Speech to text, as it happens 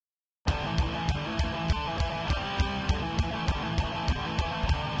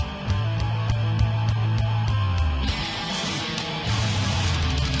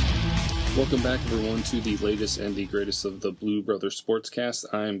Welcome back, everyone, to the latest and the greatest of the Blue Brothers Sportscast.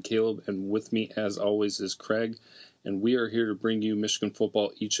 I am Caleb, and with me, as always, is Craig, and we are here to bring you Michigan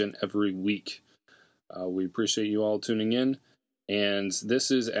football each and every week. We appreciate you all tuning in, and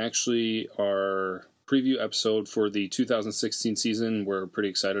this is actually our preview episode for the 2016 season. We're pretty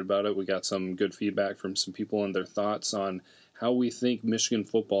excited about it. We got some good feedback from some people and their thoughts on how we think Michigan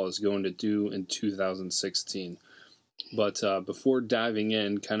football is going to do in 2016. But before diving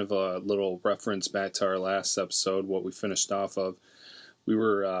in, kind of a little reference back to our last episode, what we finished off of, we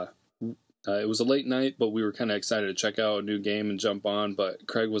were, it was a late night, but we were kind of excited to check out a new game and jump on, but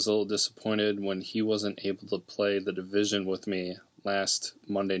Craig was a little disappointed when he wasn't able to play the division with me last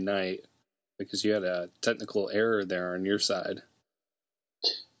Monday night because you had a technical error there on your side.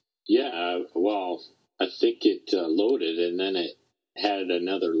 Yeah, well, I think it loaded and then it had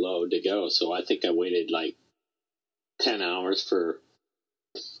another load to go, so I think I waited like 10 hours for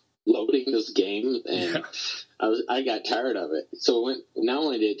loading this game, and I got tired of it. So not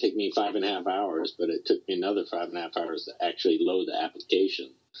only did it take me 5.5 hours, but it took me another 5.5 hours to actually load the application.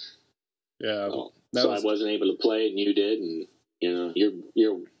 Yeah, so I wasn't able to play, and you did. And you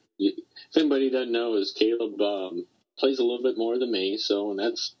know, if anybody doesn't know, is Caleb plays a little bit more than me, and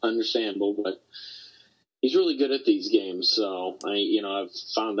that's understandable, but he's really good at these games, so I've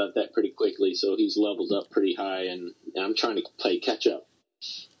found out that pretty quickly. So he's leveled up pretty high, and I'm trying to play catch up.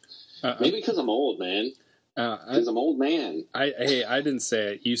 Maybe because I'm old, man. Because I'm old man. I didn't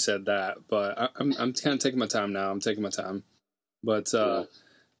say it. You said that, but I'm kind of taking my time now. I'm taking my time, but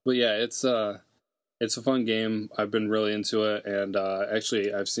yeah, it's a fun game. I've been really into it, and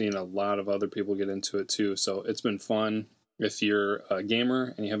actually, I've seen a lot of other people get into it too. So it's been fun. If you're a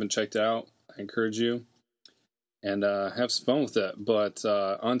gamer and you haven't checked it out, I encourage you. And have some fun with it. But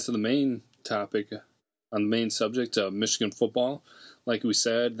on to the main topic, on the main subject of Michigan football. Like we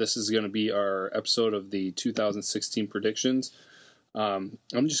said, this is going to be our episode of the 2016 predictions. I'm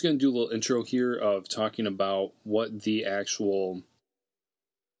just going to do a little intro here of talking about what the actual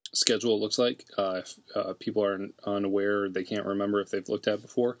schedule looks like. If people are unaware, they can't remember if they've looked at it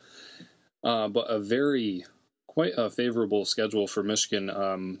before. But quite a favorable schedule for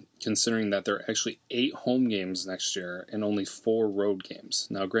Michigan, considering that there are actually 8 home games next year and only 4 road games.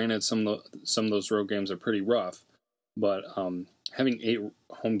 Now, granted, some of those road games are pretty rough, but having 8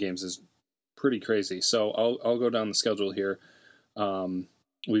 home games is pretty crazy. So I'll go down the schedule here.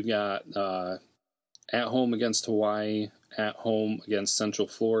 We've got at home against Hawaii, at home against Central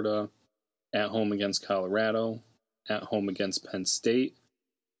Florida, at home against Colorado, at home against Penn State,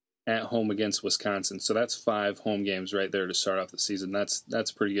 at home against Wisconsin. So that's 5 home games right there to start off the season.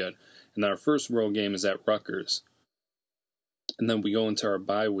 That's pretty good. And then our first road game is at Rutgers. And then we go into our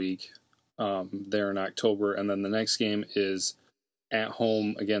bye week there in October. And then the next game is at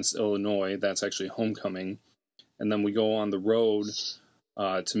home against Illinois. That's actually homecoming. And then we go on the road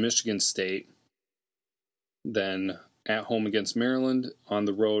to Michigan State. Then at home against Maryland, on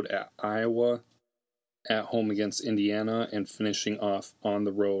the road at Iowa, at home against Indiana, and finishing off on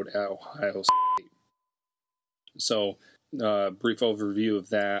the road at Ohio State. So, brief overview of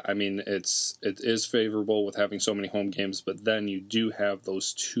that. I mean, it is favorable with having so many home games, but then you do have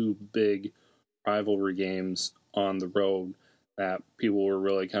those 2 big rivalry games on the road that people were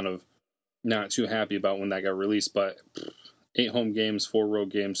really kind of not too happy about when that got released. But 8 home games, 4 road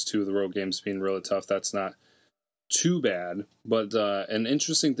games, 2 of the road games being really tough, that's not too bad. But an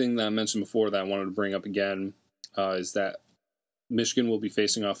interesting thing that I mentioned before that I wanted to bring up again is that Michigan will be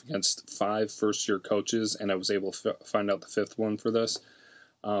facing off against 5 first-year coaches, and I was able to find out the 5th one for this.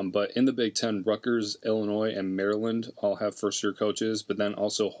 But in the Big Ten, Rutgers, Illinois, and Maryland all have first-year coaches, but then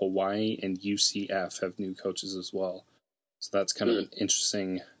also Hawaii and UCF have new coaches as well. So that's kind of an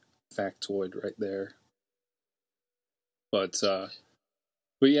interesting factoid right there. But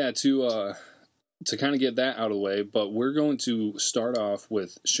yeah, to kind of get that out of the way, but we're going to start off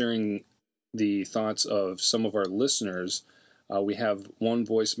with sharing the thoughts of some of our listeners. We have 1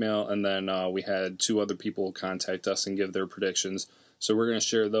 voicemail, and then we had 2 other people contact us and give their predictions. So we're going to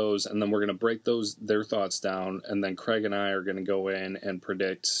share those, and then we're going to break their thoughts down, and then Craig and I are going to go in and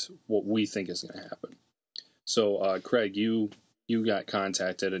predict what we think is going to happen. So, Craig, you got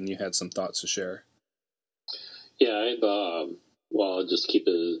contacted, and you had some thoughts to share. Yeah, I'll just keep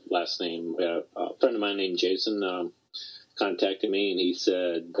his last name. A friend of mine named Jason contacted me, and he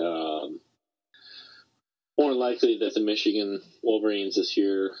said more likely that the Michigan Wolverines this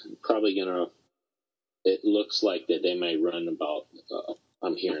year probably it looks like that they may run about,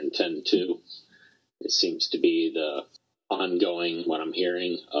 I'm hearing 10-2. It seems to be the ongoing, what I'm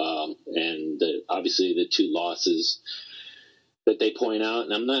hearing. And obviously the 2 losses that they point out,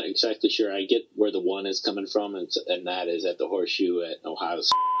 and I'm not exactly sure. I get where the one is coming from, and that is at the Horseshoe at Ohio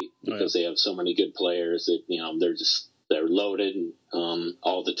State, because they have so many good players that they're loaded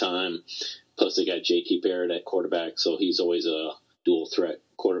all the time. Plus, they got J.K. Barrett at quarterback, so he's always a dual threat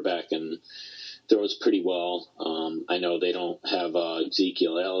quarterback and throws pretty well. I know they don't have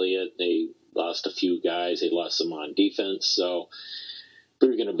Ezekiel Elliott. They lost a few guys. They lost some on defense, so if we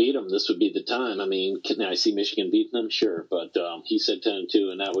were going to beat them, this would be the time. I mean, can I see Michigan beating them? Sure, but he said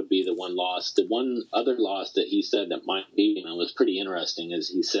 10-2, and that would be the one loss. The one other loss that he said that might be, was pretty interesting, is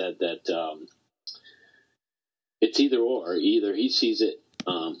he said that it's either or. Either he sees it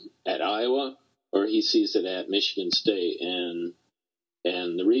at Iowa or he sees it at Michigan State, and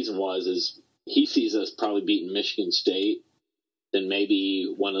the reason is he sees us probably beating Michigan State. Then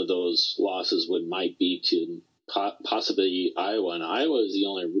maybe one of those losses might be to possibly Iowa, and Iowa is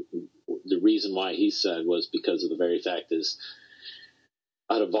the reason why he said was because of the very fact is,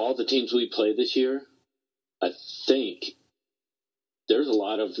 out of all the teams we played this year, I think there's a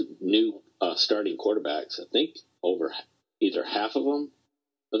lot of new starting quarterbacks. I think over either half of them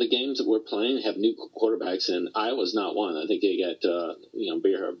of the games that we're playing have new quarterbacks, and Iowa's not one. I think they got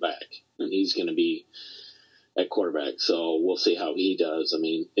Beerhard back, and he's going to be at quarterback. So we'll see how he does. I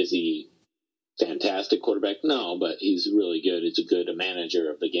mean, is he fantastic quarterback? No, but he's really good. He's a good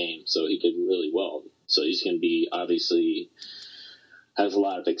manager of the game, so he did really well. So he's going to be, obviously has a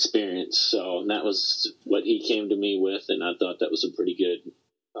lot of experience. So that was what he came to me with, and I thought that was a pretty good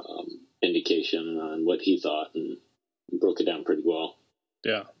indication on what he thought, and broke it down pretty well.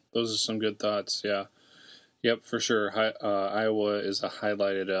 Yeah, those are some good thoughts. Yeah, yep, for sure. Iowa is a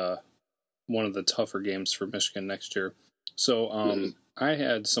highlighted one of the tougher games for Michigan next year. So I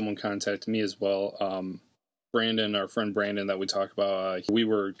had someone contact me as well. Brandon, our friend Brandon that we talk about, we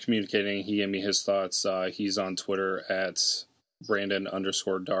were communicating. He gave me his thoughts. He's on Twitter at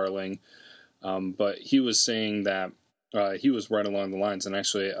Brandon_Darling. But he was saying that he was right along the lines, and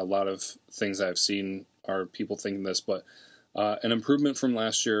actually a lot of things I've seen are people thinking this, but an improvement from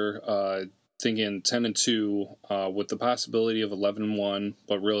last year, thinking 10-2 with the possibility of 11-1,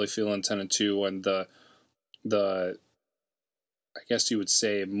 but really feeling 10-2, and the I guess you would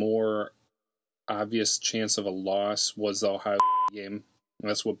say more obvious chance of a loss was the Ohio game.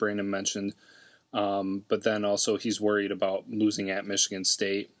 That's what Brandon mentioned. But then also he's worried about losing at Michigan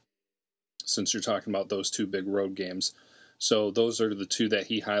State, since you're talking about those two big road games. So those are the two that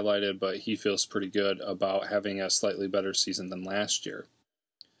he highlighted, but he feels pretty good about having a slightly better season than last year.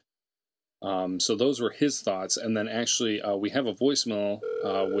 So those were his thoughts. And then actually we have a voicemail,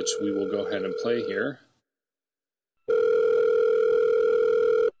 which we will go ahead and play here.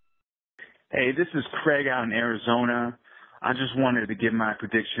 Hey, this is Craig out in Arizona. I just wanted to give my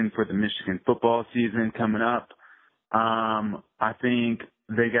prediction for the Michigan football season coming up. I think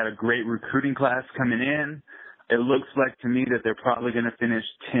they got a great recruiting class coming in. It looks like to me that they're probably going to finish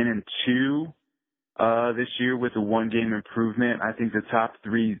 10-2 this year with a one-game improvement. I think the top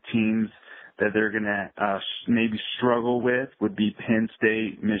three teams that they're going to maybe struggle with would be Penn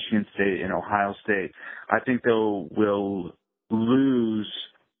State, Michigan State, and Ohio State. I think they will lose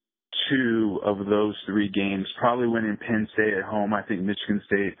two of those three games, probably winning Penn State at home. I think Michigan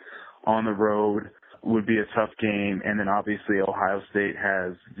State on the road would be a tough game. And then obviously Ohio State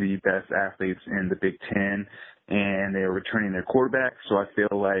has the best athletes in the Big Ten, and they are returning their quarterback. So I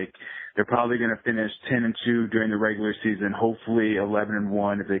feel like they're probably going to finish 10-2 during the regular season, hopefully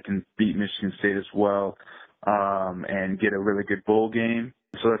 11-1 if they can beat Michigan State as well, and get a really good bowl game.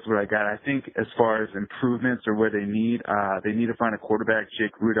 So that's what I got. I think as far as improvements or where they need to find a quarterback.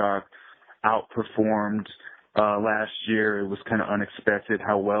 Jake Rudock outperformed last year. It was kind of unexpected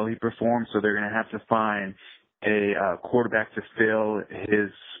how well he performed. So they're going to have to find a quarterback to fill his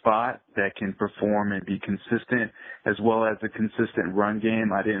spot that can perform and be consistent, as well as a consistent run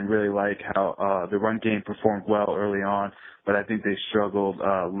game. I didn't really like how the run game performed well early on, but I think they struggled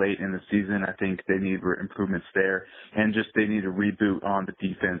late in the season. I think they need improvements there, and just they need a reboot on the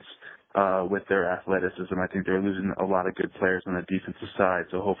defense with their athleticism. I think they're losing a lot of good players on the defensive side,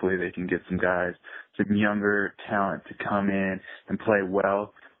 so hopefully they can get some guys, some younger talent to come in and play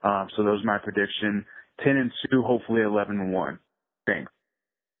well. So those are my prediction. 10-2, hopefully 11-1. Thanks.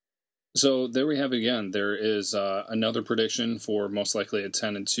 So there we have it again. There is another prediction for most likely a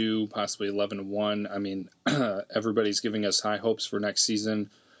 10-2, possibly 11-1. I mean, everybody's giving us high hopes for next season.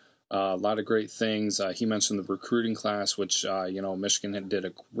 A lot of great things. He mentioned the recruiting class, which Michigan did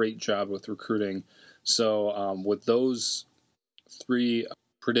a great job with recruiting. So with those three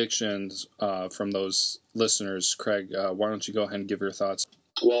predictions from those listeners, Craig, why don't you go ahead and give your thoughts?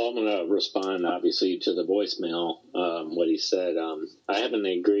 Well, I'm going to respond, obviously, to the voicemail, what he said. I happen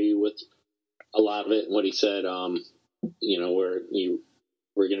to agree with a lot of it. What he said,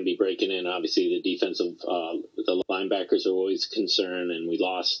 we're going to be breaking in. Obviously, the defensive, the linebackers are always a concern, and we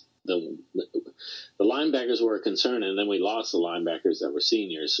lost the linebackers were a concern, and then we lost the linebackers that were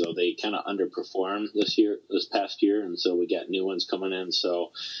seniors, so they kind of underperformed this past year, and so we got new ones coming in.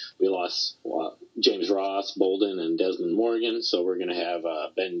 So we lost James Ross, Bolden, and Desmond Morgan. So we're going to have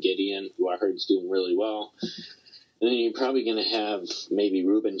Ben Gideon, who I heard is doing really well. And then you're probably going to have maybe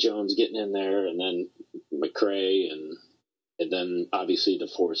Reuben Jones getting in there, and then McCray, and then obviously the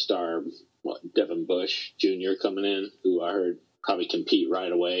 4-star Devin Bush Jr. coming in, who I heard probably compete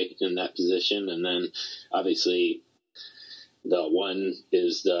right away in that position. And then obviously the one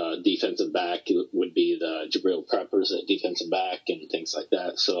is the defensive back, would be the Jabril Peppers at defensive back and things like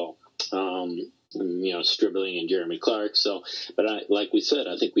that. So, Stribling and Jeremy Clark. So, but like we said,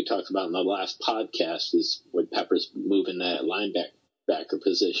 I think we talked about in the last podcast, is would Peppers move in that linebacker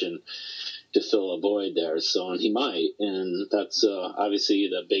position to fill a void there. So, and he might, and that's obviously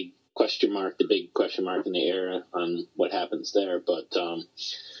the big question mark in the air on what happens there. But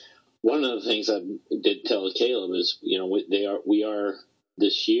one of the things I did tell Caleb is, we are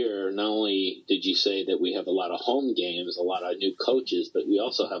this year, not only did you say that we have a lot of home games, a lot of new coaches, but we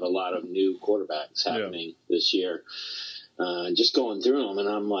also have a lot of new quarterbacks happening this year. Just going through them, and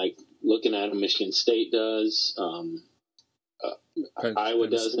I'm like looking at them. Michigan State does. Iowa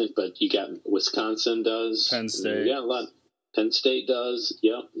doesn't, but you got Wisconsin does. Penn State. Yeah, a lot. Penn State does.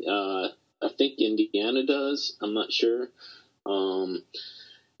 Yep. I think Indiana does. I'm not sure.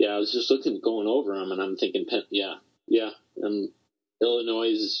 I was just going over them, and I'm thinking, and Illinois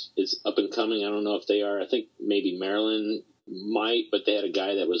is up and coming. I don't know if they are. I think maybe Maryland might, but they had a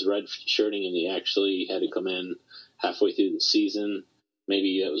guy that was red-shirting, and he actually had to come in halfway through the season.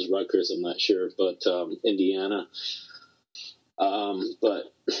 Maybe it was Rutgers. I'm not sure, but Indiana.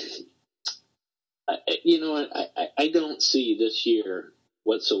 But I don't see this year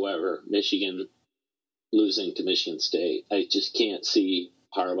whatsoever Michigan losing to Michigan State. I just can't see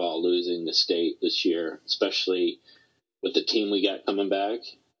Harbaugh losing the state this year, especially with the team we got coming back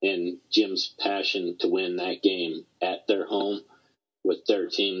and Jim's passion to win that game at their home with their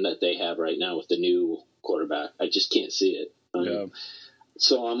team that they have right now with the new quarterback. I just can't see it.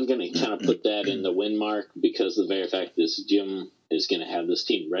 So I'm going to kind of put that in the win mark, because the very fact is Jim is going to have this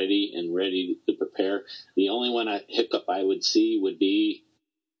team ready to prepare. The only hiccup I would see would be,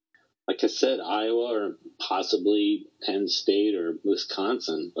 like I said, Iowa or possibly Penn State or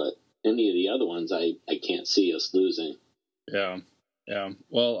Wisconsin, but any of the other ones I can't see us losing. Yeah.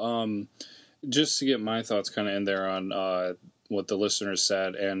 Well, just to get my thoughts kind of in there on what the listeners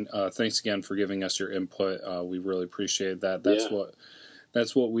said, and thanks again for giving us your input. We really appreciate that.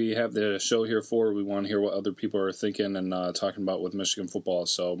 That's what we have the show here for. We want to hear what other people are thinking and talking about with Michigan football.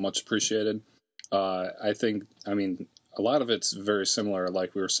 So much appreciated. I think, a lot of it's very similar.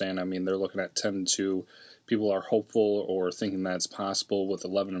 Like we were saying, they're looking at 10-2. People are hopeful or thinking that's possible with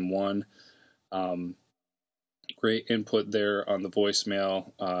 11-1. Great input there on the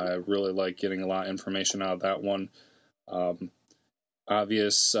voicemail. I really like getting a lot of information out of that one.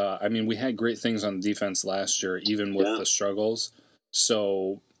 We had great things on defense last year, even with the struggles.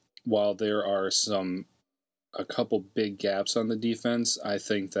 So while there are a couple big gaps on the defense, I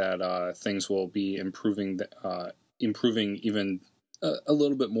think that things will be improving even a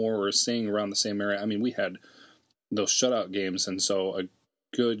little bit more, or staying around the same area. We had those shutout games, and so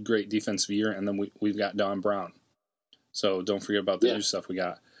a great defensive year, and then we've got Don Brown. So don't forget about the new stuff we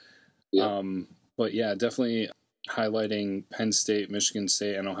got. Yeah. But yeah, definitely highlighting Penn State, Michigan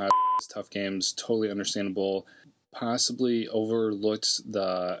State, and Ohio State's tough games. Totally understandable. Possibly overlooked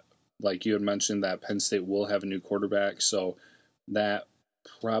like you had mentioned, that Penn State will have a new quarterback, so that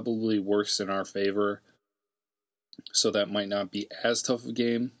probably works in our favor. So that might not be as tough a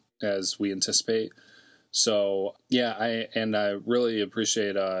game as we anticipate. So yeah, I really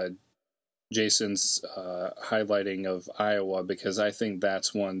appreciate Jason's highlighting of Iowa, because I think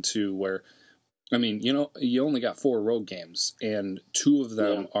that's one too where, you only got 4 road games, and 2 of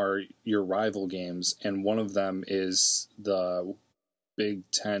them are your rival games, and one of them is the Big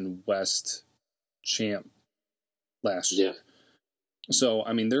Ten West champ last year. So,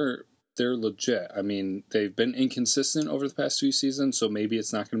 they're legit. They've been inconsistent over the past 2 seasons, so maybe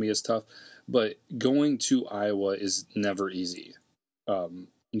it's not going to be as tough, but going to Iowa is never easy.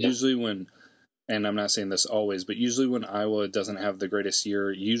 Usually when, and I'm not saying this always, but usually when Iowa doesn't have the greatest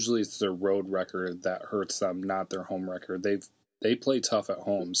year, usually it's their road record that hurts them, not their home record. They play tough at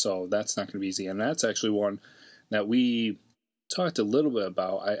home, so that's not going to be easy. And that's actually one that we talked a little bit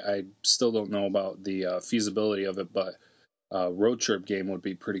about. I still don't know about the feasibility of it, but road trip game would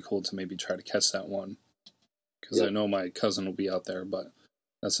be pretty cool to maybe try to catch that one. Because I know my cousin will be out there, but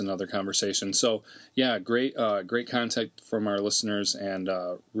that's another conversation. So, yeah, great contact from our listeners, and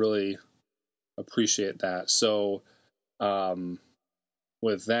really appreciate that. So,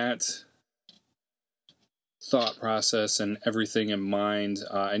 with that thought process and everything in mind,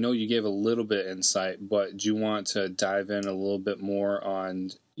 I know you gave a little bit insight, but do you want to dive in a little bit more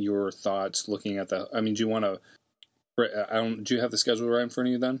on your thoughts looking at the... I mean, do you want to... do you have the schedule right in front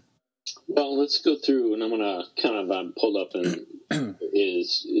of you then? Well, let's go through, and I'm going to kind of pull up and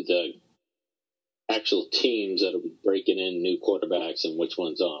is the actual teams that are breaking in new quarterbacks and which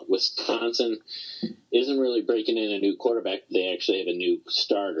ones aren't. Wisconsin isn't really breaking in a new quarterback. They actually have a new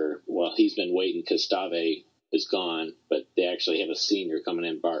starter. Well, he's been waiting because Stave is gone, but they actually have a senior coming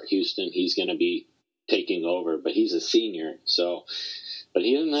in, Bart Houston. He's going to be taking over, but he's a senior, so... But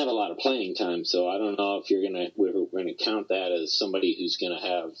he doesn't have a lot of playing time, so I don't know if we're going to count that as somebody who's going to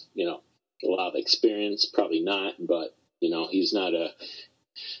have, a lot of experience. Probably not, but, he's not a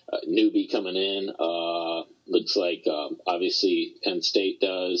newbie coming in. Looks like, obviously, Penn State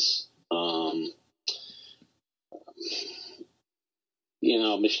does.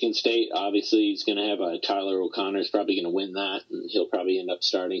 Michigan State, obviously, he's going to have Tyler O'Connor's probably going to win that, and he'll probably end up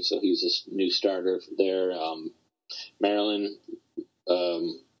starting, so he's a new starter there. Maryland...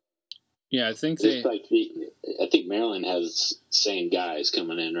 I think I think Maryland has same guys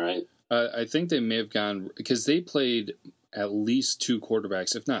coming in, right? I think they may have gone because they played at least 2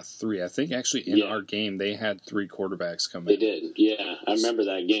 quarterbacks, if not 3. I think actually in our game they had 3 quarterbacks come in. They did, yeah. I remember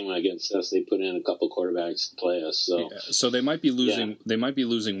that game against us. They put in a couple quarterbacks to play us. So they might be losing. Yeah. They might be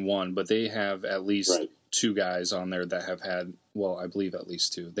losing one, but they have at least 2 guys on there that have had. Well, I believe at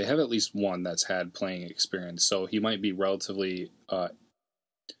least 2. They have at least one that's had playing experience. So he might be relatively.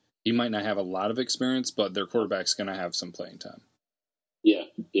 He might not have a lot of experience, but their quarterback's going to have some playing time. Yeah,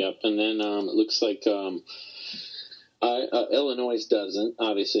 yep. And then it looks like Illinois doesn't.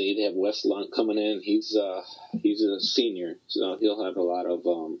 Obviously, they have Wes Lunt coming in. He's a senior, so he'll have a lot of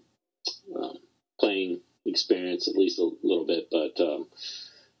playing experience, at least a little bit.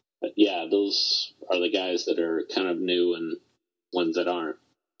 But yeah, those are the guys that are kind of new and ones that aren't.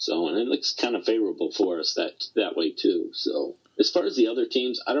 So, and it looks kind of favorable for us that way too. So, as far as the other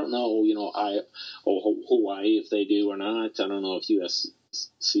teams, I don't know. Hawaii if they do or not. I don't know if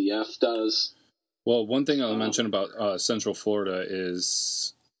USCF does. Well, one thing I'll mention about Central Florida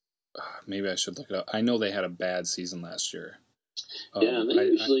is maybe I should look it up. I know they had a bad season last year. Yeah, they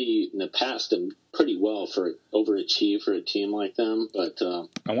usually in the past have pretty well for overachieve for a team like them, but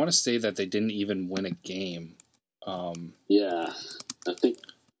I want to say that they didn't even win a game. Yeah, I think.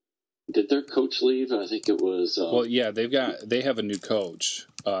 Did their coach leave? I think it was. Well, yeah, they have a new coach,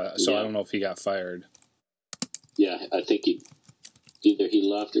 so I don't know if he got fired. Yeah, I think either he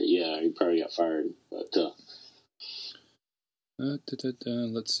left or he probably got fired. But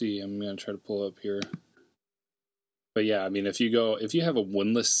let's see. I'm gonna try to pull up here. But yeah, I mean, if you have a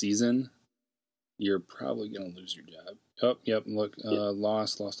winless season, you're probably gonna lose your job. Oh, yep. Look,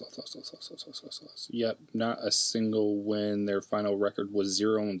 lost. Yep, not a single win. Their final record was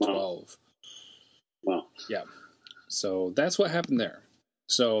 0-12. Wow. Yeah. So that's what happened there.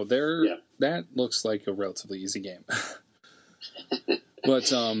 So that looks like a relatively easy game.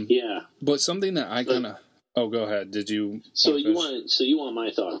 But But something that I kind of. Oh, go ahead. Did you? So you want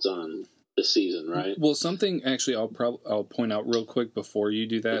my thoughts on the season, right? Well, something actually I'll point out real quick before you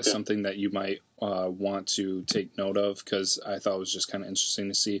do that. Okay. Something that you might want to take note of because I thought it was just kind of interesting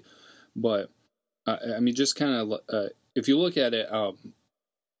to see. But I mean, just kind of if you look at it,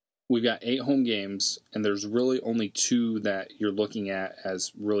 we've got 8 home games, and there's really only 2 that you're looking at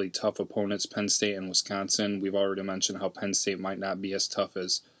as really tough opponents: Penn State and Wisconsin. We've already mentioned how Penn State might not be as tough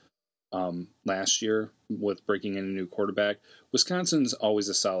as last year with breaking in a new quarterback. Wisconsin's always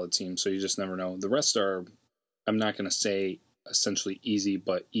a solid team, so you just never know. The rest are, I'm not going to say essentially easy,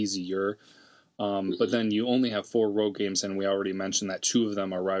 but easier. But then you only have 4 road games, and we already mentioned that 2 of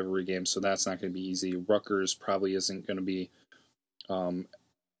them are rivalry games, so that's not going to be easy. Rutgers probably isn't going to be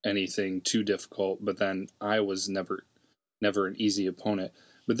anything too difficult, but then Iowa's never an easy opponent.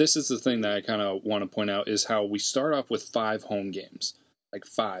 But this is the thing that I kind of want to point out is how we start off with 5 home games. Like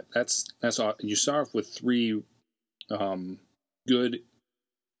 5. That's all. You start off with 3 good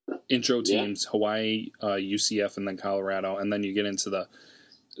intro teams: Hawaii, UCF, and then Colorado. And then you get into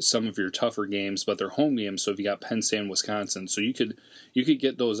some of your tougher games, but they're home games. So if you got Penn State and Wisconsin, so you could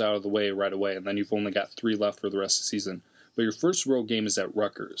get those out of the way right away, and then you've only got 3 left for the rest of the season. But your first road game is at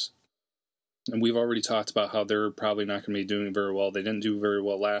Rutgers. And we've already talked about how they're probably not going to be doing very well. They didn't do very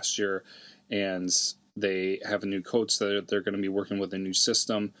well last year, and they have a new coach that they're going to be working with a new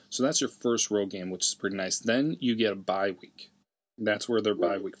system. So that's your first road game, which is pretty nice. Then you get a bye week. That's where their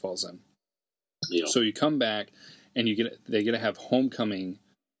bye week falls in. Yeah. So you come back, and they get to have homecoming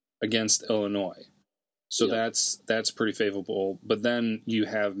against Illinois. So that's pretty favorable. But then you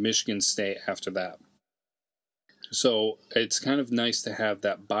have Michigan State after that. So it's kind of nice to have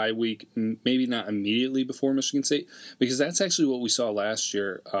that bye week, maybe not immediately before Michigan State, because that's actually what we saw last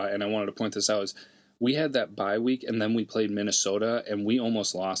year, and I wanted to point this out, is we had that bye week, and then we played Minnesota, and we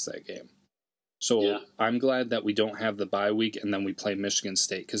almost lost that game. So I'm glad that we don't have the bye week, and then we play Michigan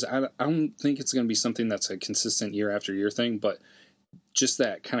State, because I don't think it's going to be something that's a consistent year-after-year thing, but just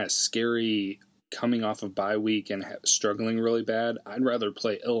that kind of scary coming off of bye week and struggling really bad, I'd rather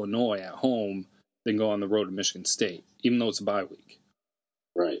play Illinois at home than go on the road to Michigan State, even though it's a bye week,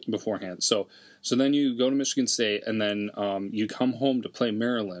 beforehand. So then you go to Michigan State, and then you come home to play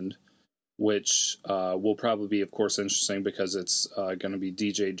Maryland, which will probably be, of course, interesting because it's going to be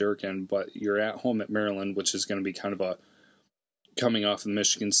DJ Durkin. But you're at home at Maryland, which is going to be kind of a coming off the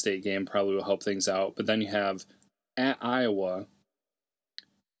Michigan State game, probably will help things out. But then you have at Iowa,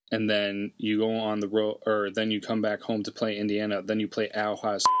 and then you go on the road, or then you come back home to play Indiana. Then you play at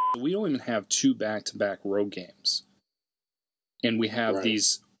Ohio State. We don't even have 2 back-to-back road games. And we have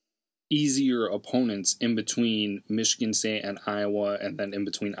these easier opponents in between Michigan State and Iowa, and then in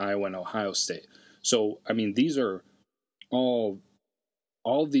between Iowa and Ohio State. So, I mean, these are all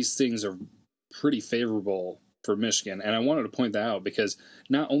of these things are pretty favorable for Michigan. And I wanted to point that out because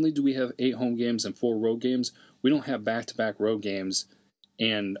not only do we have 8 home games and 4 road games, we don't have back-to-back road games.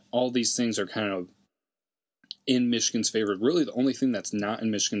 And all these things are kind of in Michigan's favor. Really, the only thing that's not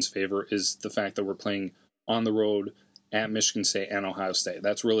in Michigan's favor is the fact that we're playing on the road at Michigan State and Ohio State.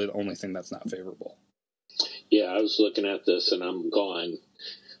 That's really the only thing that's not favorable. Yeah, I was looking at this and I'm going,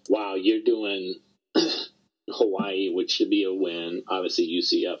 wow, you're doing Hawaii, which should be a win. Obviously,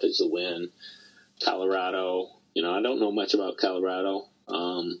 UCF is a win. Colorado, I don't know much about Colorado.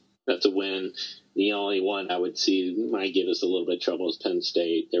 That's a win. The only one I would see might give us a little bit of trouble is Penn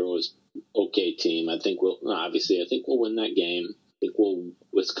State. They're always okay team. I think we'll win that game. I think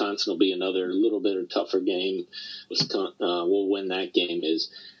Wisconsin will be another little bit of tougher game. We'll win that game.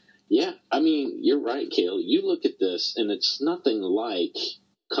 I mean, you're right, Caleb. You look at this, and it's nothing like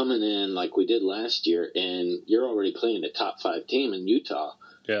coming in like we did last year, and you're already playing a top 5 team in Utah.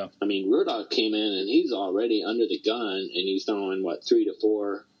 Yeah. I mean, Rudolph came in, and he's already under the gun, and he's throwing, 3 to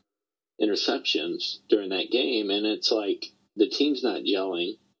 4 interceptions during that game, and it's like the team's not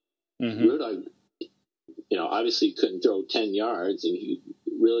gelling. Mm-hmm. Rudolph, obviously couldn't throw 10 yards, and he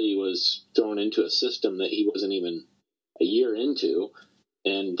really was thrown into a system that he wasn't even a year into,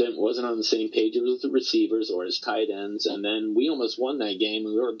 and then wasn't on the same page with the receivers or his tight ends. And then we almost won that game,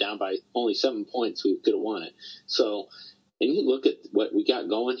 and we were down by only 7 points. We could have won it. So, and you look at what we got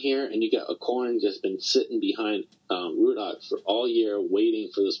going here, and you got O'Korn just been sitting behind Rudolph for all year,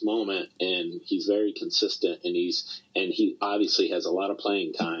 waiting for this moment, and he's very consistent, and he obviously has a lot of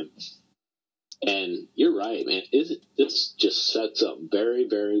playing time. And you're right, man. This just sets up very,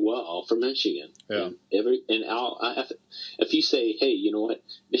 very well for Michigan. Yeah. If you say, hey, you know what,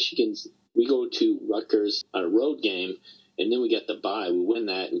 we go to Rutgers on a road game, and then we get the bye. We win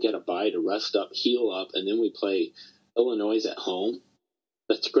that. We get a bye to rest up, heal up, and then we play Illinois at home.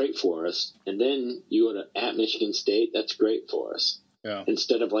 That's great for us. And then you go at Michigan State. That's great for us. Yeah.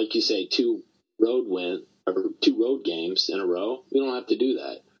 Instead of, like you say, 2 road games in a row, we don't have to do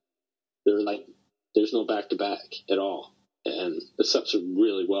that. There's no back-to-back at all. And it sets up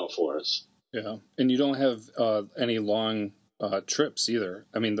really well for us. Yeah. And you don't have any long trips either.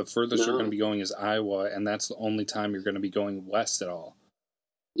 I mean, the furthest you're going to be going is Iowa, and that's the only time you're going to be going west at all.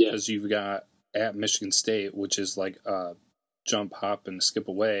 Yeah. Because you've got at Michigan State, which is like a jump, hop, and skip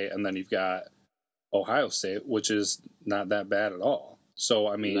away, and then you've got Ohio State, which is not that bad at all. So,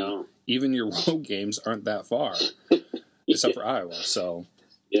 I mean, even your road games aren't that far, except for Iowa. So,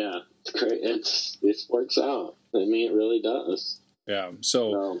 yeah, it's great. It works out. I mean, it really does. Yeah.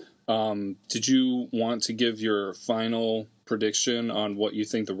 So, did you want to give your final prediction on what you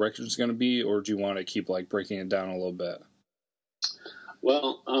think the record is going to be, or do you want to keep breaking it down a little bit?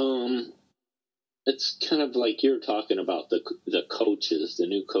 Well, it's kind of like you're talking about the coaches, the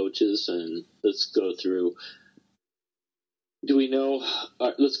new coaches, and let's go through. Do we know?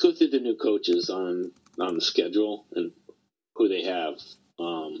 Let's go through the new coaches on the schedule and who they have.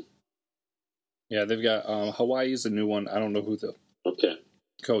 Yeah, they've got Hawaii's a new one. I don't know who the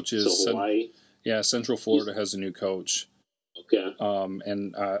coach is. So Hawaii. Central Florida has a new coach. Okay.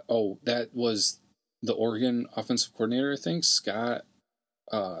 That was the Oregon offensive coordinator, I think, Scott.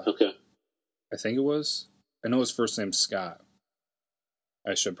 Okay. I think it was. I know his first name's Scott.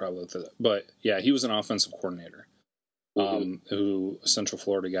 I should probably look that up. But yeah, he was an offensive coordinator, who Central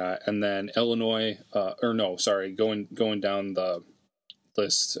Florida got, and then Illinois. Going down the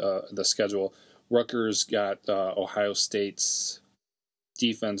list, the schedule. Rutgers got Ohio State's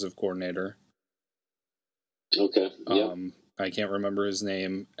defensive coordinator. Okay. Yep. I can't remember his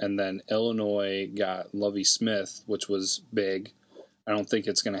name. And then Illinois got Lovie Smith, which was big. I don't think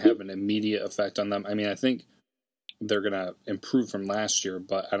it's going to have an immediate effect on them. I mean, I think they're going to improve from last year,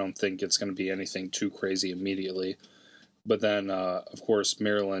 but I don't think it's going to be anything too crazy immediately. But then, of course,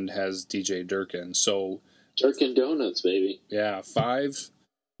 Maryland has DJ Durkin. So Durkin Donuts, baby. Yeah, 5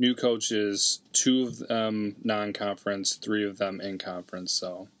 new coaches, 2 of them non-conference, 3 of them in conference.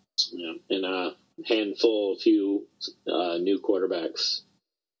 So yeah, and a few new quarterbacks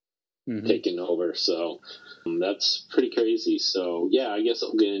taking over. So that's pretty crazy. So yeah, I guess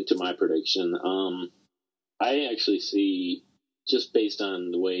I'll get into my prediction. I actually see, just based on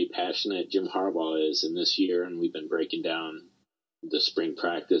the way passionate Jim Harbaugh is in this year, and we've been breaking down the spring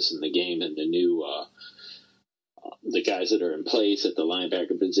practice and the game and the new the guys that are in place at the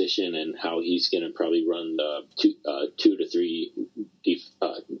linebacker position, and how he's going to probably run the 2 to 3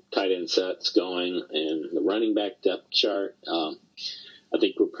 tight end sets going, and the running back depth chart. I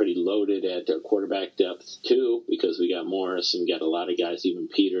think we're pretty loaded at our quarterback depth too, because we got Morris and we got a lot of guys. Even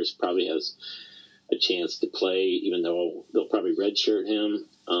Peters probably has a chance to play, even though they'll probably redshirt him.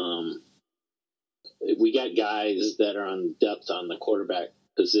 We got guys that are on depth on the quarterback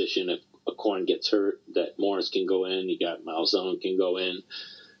position. If a corn gets hurt, that Morris can go in. You got Malzone can go in.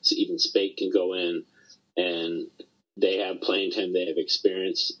 So even Spake can go in. And they have playing time. They have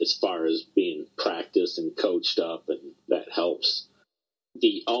experience as far as being practiced and coached up, and that helps.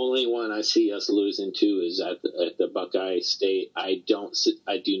 The only one I see us losing to is at the Buckeye State. I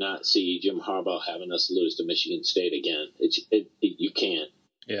do not see Jim Harbaugh having us lose to Michigan State again. You can't.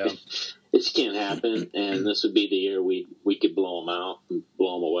 Yeah. It can't happen, and this would be the year we could blow them out and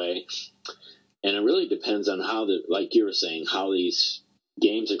blow them away. And it really depends on how like you were saying, how these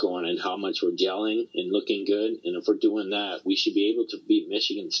games are going and how much we're gelling and looking good. And if we're doing that, we should be able to beat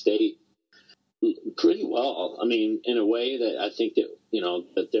Michigan State pretty well. I mean, in a way that I think that,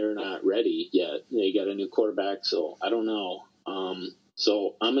 that they're not ready yet. They got a new quarterback, so I don't know.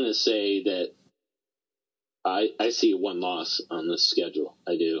 So I'm going to say that I see 1 loss on this schedule.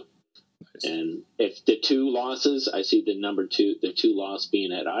 I do. Nice. And if the 2 losses, I see the 2 loss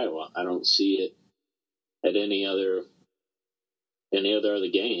being at Iowa. I don't see it at any other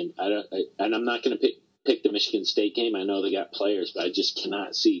game. And I'm not going to pick the Michigan State game. I know they got players, but I just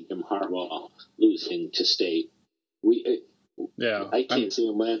cannot see Jim Harbaugh losing to State. I can't see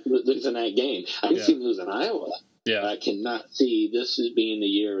him losing that game. I can see him losing Iowa. Yeah. I cannot see this as being the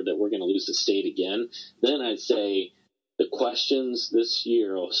year that we're going to lose to State again. Then I'd say the questions this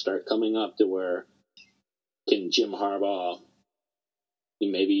year will start coming up to where can Jim Harbaugh,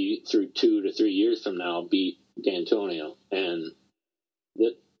 maybe through 2 to 3 years from now, beat D'Antonio? And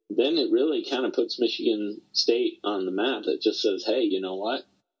then it really kind of puts Michigan State on the map. That just says, hey, you know what?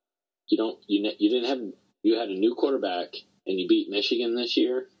 You had a new quarterback and you beat Michigan this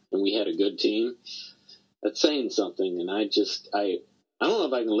year, and we had a good team. That's saying something, and I don't know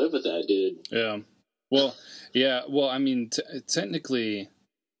if I can live with that, dude. Yeah. Well, I mean, technically,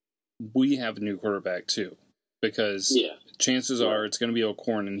 we have a new quarterback too, because chances are it's going to be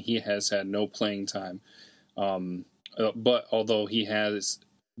O'Korn, and he has had no playing time. But although he has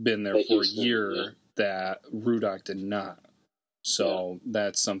been there for a year, that Rudock did not. So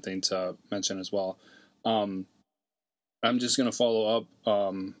that's something to mention as well. I'm just going to follow up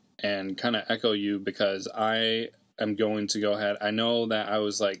and kind of echo you, because I am going to go ahead. I know that I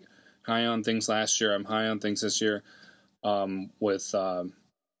was like high on things last year. I'm high on things this year with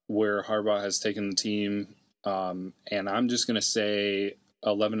where Harbaugh has taken the team. And I'm just going to say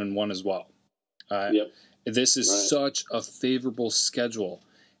 11-1 as well. This is such a favorable schedule.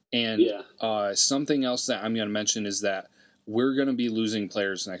 And something else that I'm going to mention is that we're going to be losing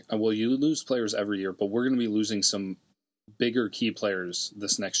players next. Well, you lose players every year, but we're going to be losing some bigger key players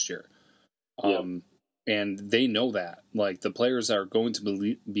this next year. And they know that. Like, the players that are going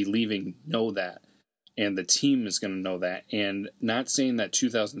to be leaving know that. And the team is going to know that. And not saying that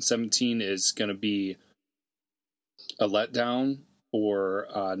 2017 is going to be a letdown or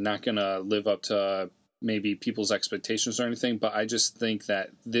not going to live up to maybe people's expectations or anything, but I just think that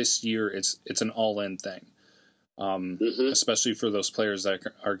this year it's an all-in thing. especially for those players that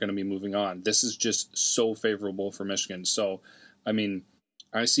are going to be moving on. This is just so favorable for Michigan. So, I mean,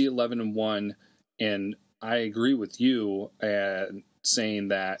 I see 11-1, and I agree with you saying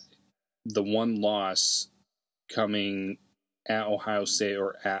that the one loss coming at Ohio State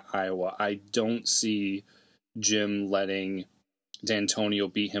or at Iowa, I don't see Jim letting D'Antonio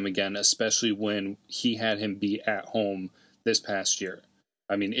beat him again, especially when he had him beat at home this past year.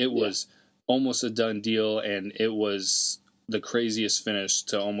 I mean, it was almost a done deal, and it was the craziest finish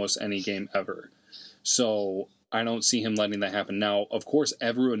to almost any game ever. So I don't see him letting that happen. Now, of course,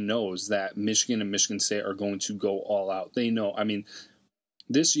 everyone knows that Michigan and Michigan State are going to go all out. They know. I mean,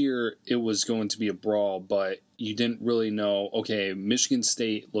 this year it was going to be a brawl, but you didn't really know, okay, Michigan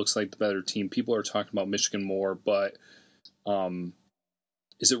State looks like the better team. People are talking about Michigan more, but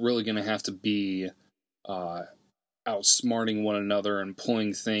is it really going to have to be outsmarting one another and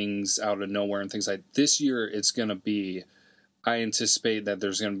pulling things out of nowhere and things like that? This year it's going to be, I anticipate that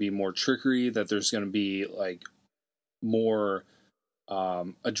there's going to be more trickery, that there's going to be like more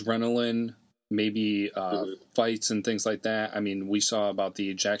adrenaline, maybe fights and things like that. I mean, we saw about the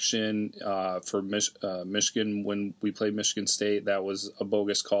ejection for Michigan when we played Michigan State. That was a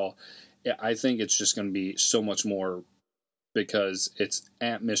bogus call. I think it's just going to be so much more because it's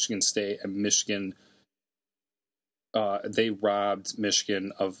at Michigan State, and Michigan, they robbed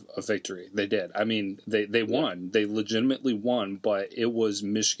Michigan of a victory. They did. I mean, they won. They legitimately won, but it was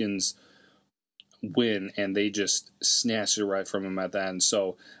Michigan's win, and they just snatched it right from them at the end.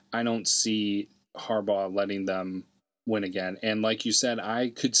 So I don't see Harbaugh letting them win again. And like you said, I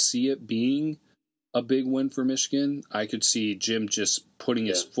could see it being a big win for Michigan. I could see Jim just putting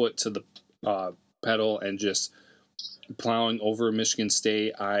his foot to the pedal and just plowing over Michigan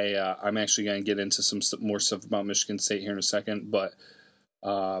State. I'm actually going to get into some more stuff about Michigan State here in a second, but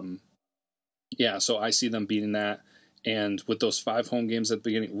so I see them beating that. And with those 5 home games at the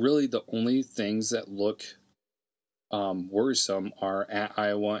beginning, really the only things that look worrisome are at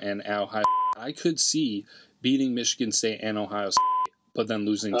Iowa and at Ohio. I could see beating Michigan State and Ohio State, but then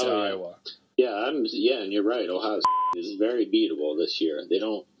losing to Iowa. Yeah, and you're right. Ohio State is very beatable this year.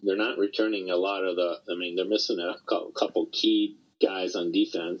 They're not returning a lot of they're missing a couple key guys on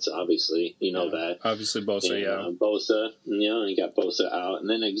defense, obviously. You know that. Obviously Bosa, and, Bosa, you got Bosa out, and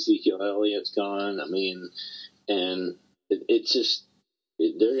then Ezekiel Elliott's gone. I mean, and it's just,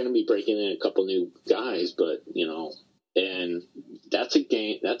 they're going to be breaking in a couple new guys, but, and that's a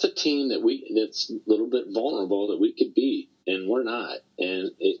team that's a little bit vulnerable that we could beat, and we're not.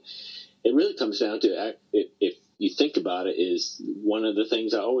 And it really comes down to, if you think about it, is one of the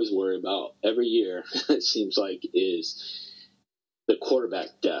things I always worry about every year, it seems like, is the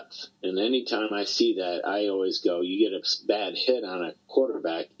quarterback depth. And anytime I see that, I always go, you get a bad hit on a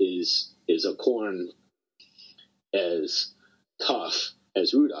quarterback, is a corn as tough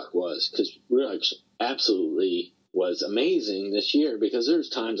as Rudock was, because Rudock absolutely was amazing this year, because there's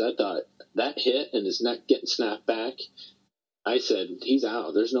times I thought that hit and his neck getting snapped back, I said, he's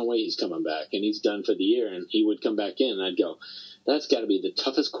out. There's no way he's coming back, and he's done for the year. And he would come back in, and I'd go, that's got to be the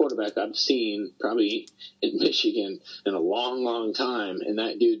toughest quarterback I've seen probably in Michigan in a long, long time, and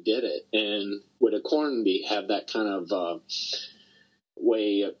that dude did it. And would a Cornby have that kind of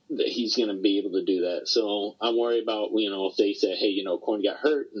way that he's going to be able to do that? So I'm worried about, if they say, hey, Corn got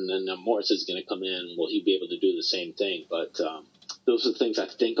hurt, and then Morris is going to come in, will he be able to do the same thing? But those are the things I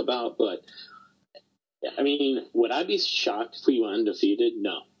think about. But I mean, would I be shocked if we were undefeated?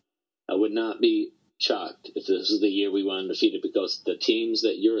 No, I would not be shocked if this is the year we were undefeated, because the teams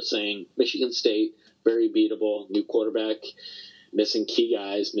that you're saying, Michigan State, very beatable, new quarterback, missing key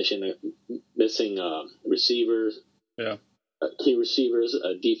guys, missing receivers, key receivers,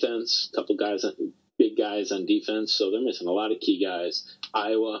 defense, couple guys, big guys on defense, so they're missing a lot of key guys.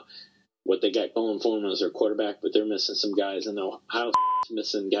 Iowa, what they got going for them is their quarterback, but they're missing some guys, and Ohio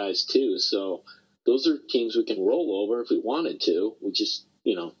missing guys too. So those are teams we can roll over if we wanted to. We just,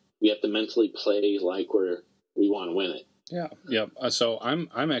 we have to mentally play like we want to win it. Yeah. So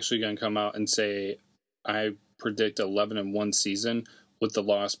I'm actually going to come out and say I predict 11-1 season, with the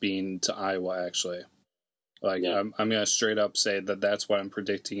loss being to Iowa. Actually, I'm going to straight up say that's what I'm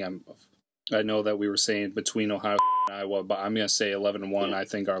predicting. I know that we were saying between Ohio and Iowa, but I'm going to say 11-1. Yeah. I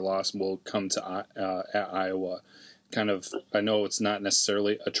think our loss will come to at Iowa. Kind of, I know it's not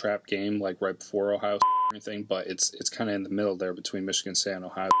necessarily a trap game like right before Ohio or anything, but it's kind of in the middle there between Michigan State and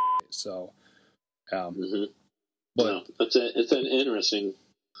Ohio. So, but no, it's an interesting.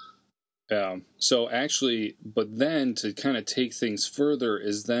 So actually, but then to kind of take things further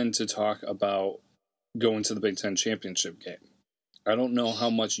is then to talk about going to the Big Ten championship game. I don't know how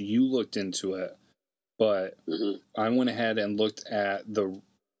much you looked into it, but Mm-hmm. I went ahead and looked at the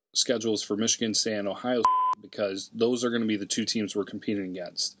schedules for Michigan State and Ohio State because those are going to be the two teams we're competing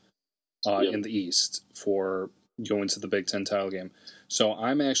against in the East for going to the Big Ten title game. So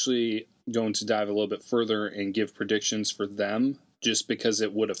I'm actually going to dive a little bit further and give predictions for them just because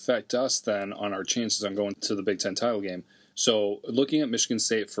it would affect us then on our chances on going to the Big Ten title game. So looking at Michigan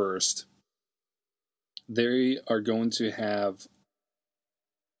State first, they are going to have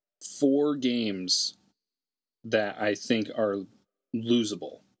 4 games that I think are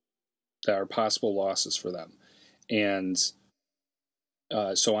losable, that are possible losses for them. And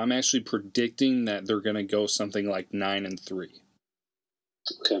so I'm actually predicting that they're going to go something like 9-3.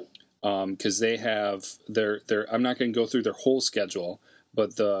 Okay. Because they have their I'm not going to go through their whole schedule,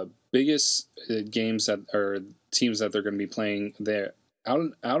 but the biggest games that are teams that they're going to be playing, they're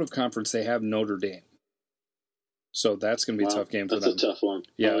out of conference. They have Notre Dame, so that's going to be a tough game for them. That's a tough one.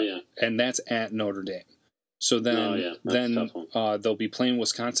 Yeah, Oh, yeah. And that's at Notre Dame. So then, they'll be playing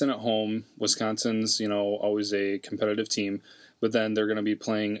Wisconsin at home. Wisconsin's, always a competitive team. But then they're going to be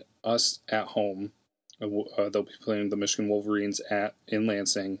playing us at home. They'll be playing the Michigan Wolverines in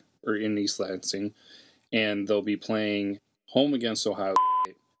Lansing, or in East Lansing. And they'll be playing home against Ohio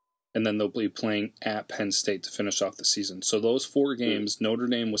State. And then they'll be playing at Penn State to finish off the season. So those 4 games, Notre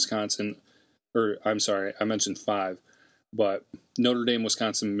Dame, Wisconsin, or I'm sorry, I mentioned 5. But Notre Dame,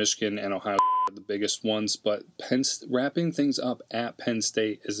 Wisconsin, Michigan, and Ohio are the biggest ones. But wrapping things up at Penn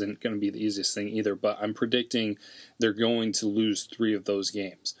State isn't going to be the easiest thing either. But I'm predicting they're going to lose 3 of those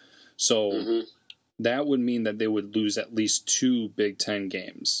games. So that would mean that they would lose at least 2 Big Ten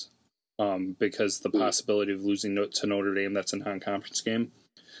games because the possibility of losing to Notre Dame, that's a non-conference game.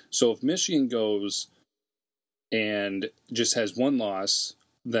 So if Michigan goes and just has 1 loss,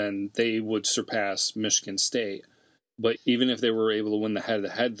 then they would surpass Michigan State. But even if they were able to win the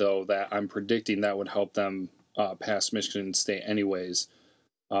head-to-head, though, that I'm predicting that would help them pass Michigan State anyways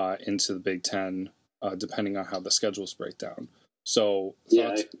into the Big Ten, depending on how the schedules break down. So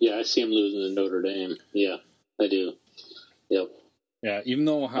I see them losing to Notre Dame. Yeah, I do. Yep. Yeah, even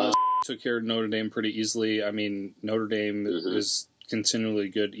though Ohio took care of Notre Dame pretty easily, I mean, Notre Dame is continually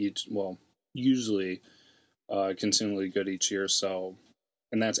good usually continually good each year. So,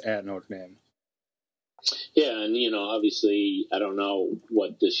 and that's at Notre Dame. Yeah, and obviously, I don't know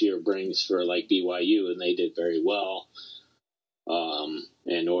what this year brings for like BYU, and they did very well.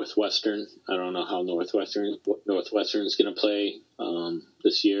 And Northwestern, I don't know how Northwestern is going to play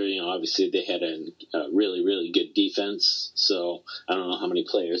this year. Obviously they had a really, really good defense, so I don't know how many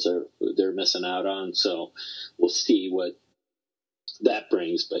players they're missing out on. So we'll see what that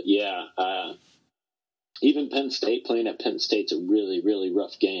brings. But yeah. Even Penn State, playing at Penn State's a really, really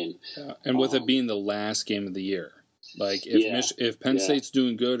rough game. Yeah. And with it being the last game of the year. Like, if Penn State's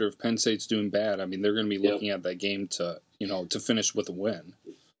doing good or if Penn State's doing bad, I mean, they're going to be looking at that game to finish with a win.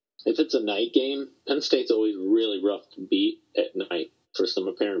 If it's a night game, Penn State's always really rough to beat at night for some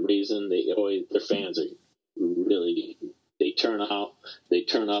apparent reason. Their fans are really, they turn up,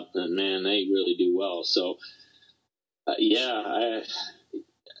 and man, they really do well. So, they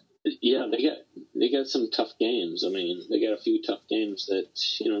got some tough games. I mean, they got a few tough games that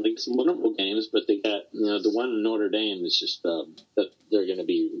they got some winnable games, but they got the one in Notre Dame is just that they're going to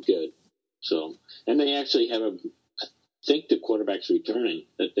be good. So, and they actually have I think the quarterback's returning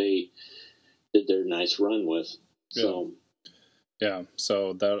that they did their nice run with. So,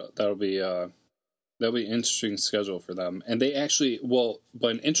 so that'll be an interesting schedule for them. And they actually,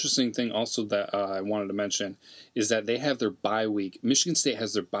 but an interesting thing also that I wanted to mention is that they have their bye week. Michigan State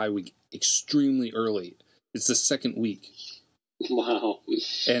has their bye week extremely early. It's the second week. Wow.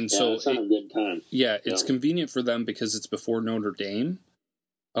 And so it's not a good time. Yeah, it's convenient for them because it's before Notre Dame.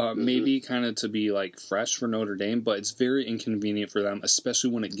 Maybe kind of to be like fresh for Notre Dame, but it's very inconvenient for them,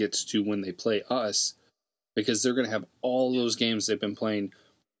 especially when it gets to when they play us, because they're going to have all those games they've been playing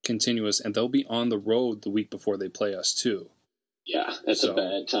continuous, and they'll be on the road the week before they play us too. Yeah, that's a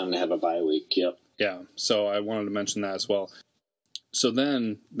bad time to have a bye week. Yep. Yeah, so I wanted to mention that as well. So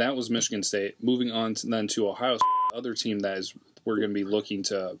then that was Michigan State. Moving on to Ohio State, the other team that we're going to be looking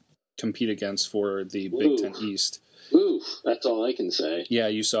to compete against for the Big Ten East. Oof, that's all I can say. Yeah,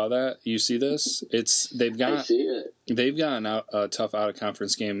 you saw that? You see this? I see it. They've got a tough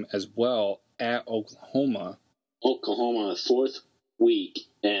out-of-conference game as well at Oklahoma. Oklahoma, 4th week,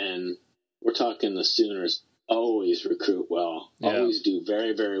 and we're talking the Sooners always recruit well, always do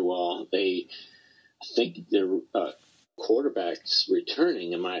very, very well. I think their quarterback's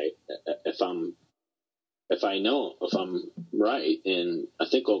returning. If I'm right, and I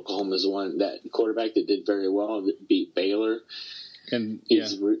think Oklahoma's the one that quarterback that did very well, that beat Baylor. And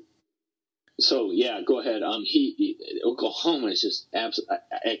So yeah, go ahead. Oklahoma is just absolutely.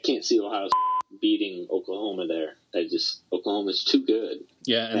 I can't see Ohio beating Oklahoma there. Oklahoma's too good.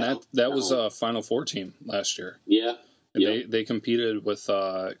 Yeah, and that was a Final Four team last year. Yeah, and they competed with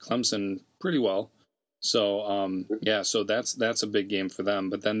Clemson pretty well. So so that's a big game for them.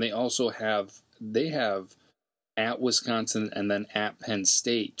 But then they also have at Wisconsin and then at Penn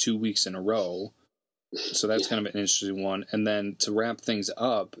State 2 weeks in a row. So that's kind of an interesting one. And then to wrap things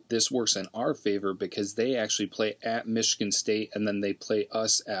up, this works in our favor because they actually play at Michigan State and then they play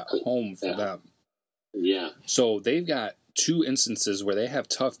us at home for them. Yeah. So they've got 2 instances where they have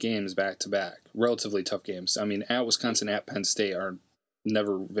tough games back to back, relatively tough games. I mean, at Wisconsin, at Penn State are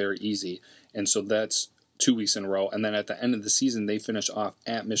never very easy. And so that's 2 weeks in a row. And then at the end of the season, they finish off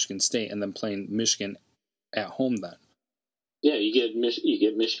at Michigan State and then playing Michigan at home then. Yeah, you get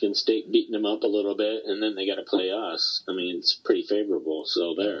Michigan State beating them up a little bit, and then they got to play us. I mean, it's pretty favorable.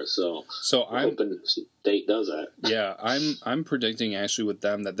 So I'm hoping State does that. Yeah, I'm predicting actually with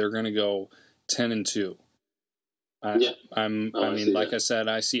them that they're going to go 10-2. I said,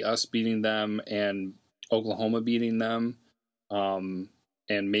 I see us beating them and Oklahoma beating them.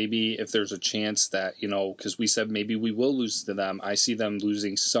 And maybe if there's a chance that, because we said maybe we will lose to them, I see them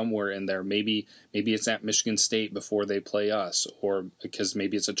losing somewhere in there. Maybe it's at Michigan State before they play us, or because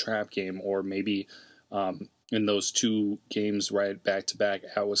maybe it's a trap game, or maybe in those 2 games right back to back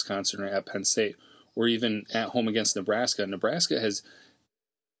at Wisconsin or at Penn State, or even at home against Nebraska. Nebraska has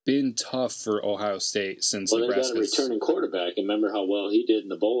been tough for Ohio State since Nebraska. They've got a returning quarterback. Remember how well he did in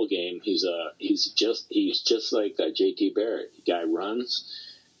the bowl game? He's just like JT Barrett. The guy runs.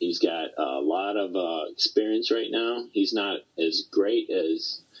 He's got a lot of experience right now. He's not as great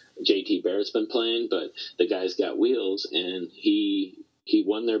as JT Barrett's been playing, but the guy's got wheels, and he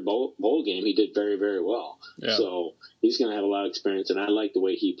won their bowl game. He did very, very well. Yeah. So he's going to have a lot of experience, and I like the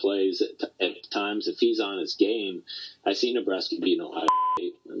way he plays at times. If he's on his game, I see Nebraska beating Ohio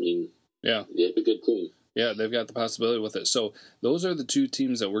State. I mean, yeah, they have a good team. Yeah, they've got the possibility with it. So those are the 2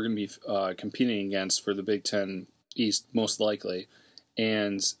 teams that we're going to be competing against for the Big Ten East, most likely.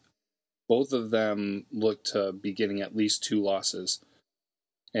 And both of them look to be getting at least 2 losses.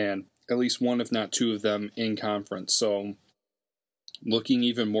 And at least 1, if not 2 of them in conference. So looking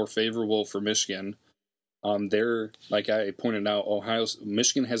even more favorable for Michigan. They're, like I pointed out,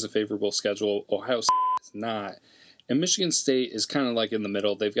 Michigan has a favorable schedule. Ohio State is not. And Michigan State is kind of like in the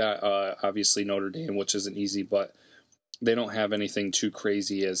middle. They've got, obviously, Notre Dame, which isn't easy, but they don't have anything too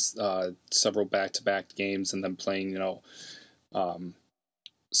crazy as several back-to-back games and then playing,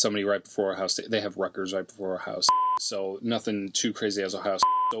 somebody right before Ohio State. They have Rutgers right before Ohio State. So nothing too crazy as Ohio State.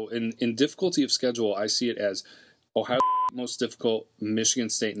 So in difficulty of schedule, I see it as Ohio State most difficult, Michigan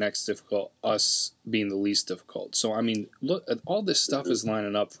State next difficult, us being the least difficult. So, I mean, look, all this stuff is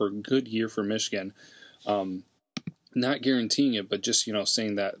lining up for a good year for Michigan. Not guaranteeing it, but just,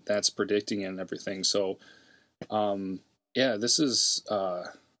 saying that that's predicting it and everything. So, this is,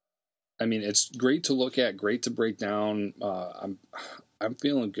 it's great to look at, great to break down. I'm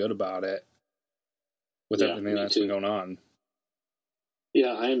feeling good about it with everything that's been going on.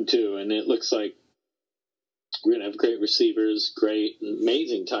 Yeah, I am too. And it looks like we're going to have great receivers,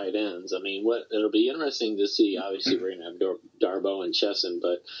 amazing tight ends. I mean, it'll be interesting to see. Obviously, we're going to have Darboh and Chesson,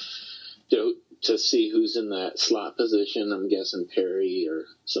 but to see who's in that slot position, I'm guessing Perry or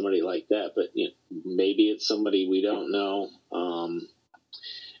somebody like that. But maybe it's somebody we don't know.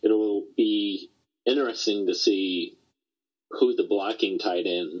 It'll be interesting to see who the blocking tight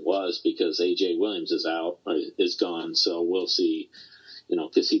end was because A.J. Williams is gone. So we'll see,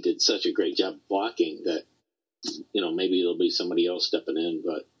 because he did such a great job blocking that, maybe it'll be somebody else stepping in.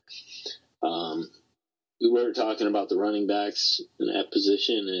 But we were talking about the running backs in that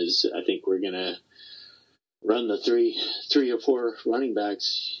position I think we're going to run the three or four running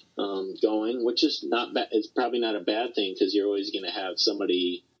backs going, which is not bad. It's probably not a bad thing because you're always going to have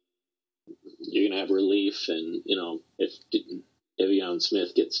somebody. You're going to have relief, and if De'Veon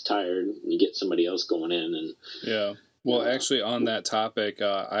Smith gets tired, you get somebody else going in. And yeah. Well, actually, on that topic,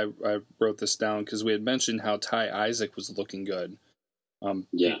 I wrote this down because we had mentioned how Ty Isaac was looking good.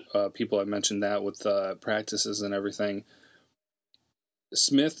 People had mentioned that with practices and everything.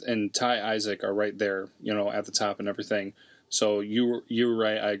 Smith and Ty Isaac are right there, at the top and everything. So you were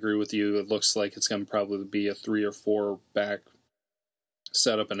right. I agree with you. It looks like it's going to probably be a 3 or 4 back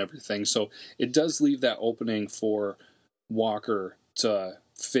setup and everything. So it does leave that opening for Walker to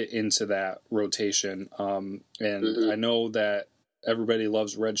fit into that rotation. I know that everybody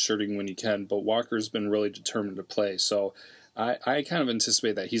loves redshirting when you can, but Walker's been really determined to play. So I kind of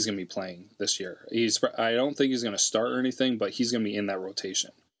anticipate that he's going to be playing this year. I don't think he's going to start or anything, but he's going to be in that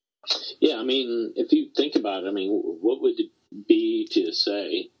rotation. Yeah, I mean, if you think about it, I mean, what would it be to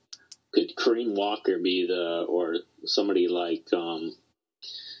say, could Kareem Walker be or somebody like that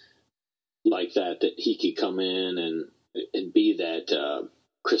he could come in and be that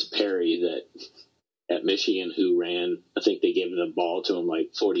Chris Perry that at Michigan who ran, I think they gave the ball to him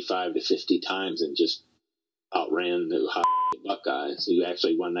like 45 to 50 times and just outran the Buckeyes, who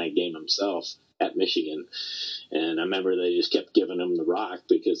actually won that game himself at Michigan. And I remember they just kept giving him the rock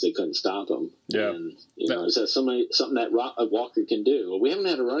because they couldn't stop him. Yeah. And, is that something that Walker can do? Well, we haven't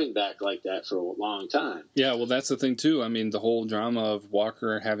had a running back like that for a long time. Yeah, well, that's the thing, too. I mean, the whole drama of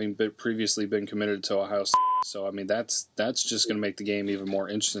Walker having previously been committed to Ohio State. So, I mean, that's just going to make the game even more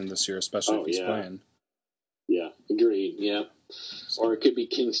interesting this year, especially if he's playing. Yeah, agreed, yeah. Or it could be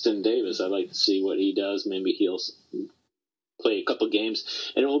Kingston Davis. I'd like to see what he does. Maybe he'll play a couple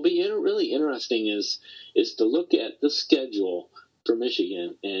games. And it will be really interesting is to look at the schedule for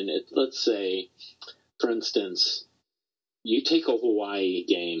Michigan. And let's say, for instance, you take a Hawaii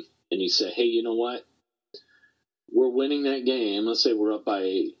game and you say, hey, you know what? We're winning that game. Let's say we're up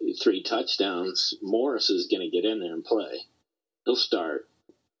by 3 touchdowns. Morris is going to get in there and play. He'll start.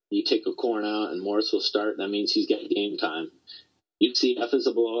 You take a corn out and Morris will start. That means he's got game time. UCF is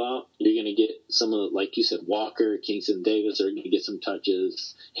a blowout. You're going to get some of, like you said, Walker, Kingston Davis are going to get some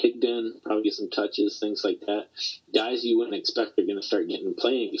touches. Higdon probably get some touches, things like that. Guys you wouldn't expect are going to start getting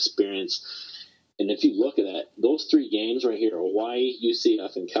playing experience. And if you look at that, those 3 games right here, Hawaii,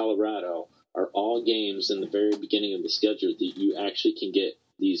 UCF, and Colorado, are all games in the very beginning of the schedule that you actually can get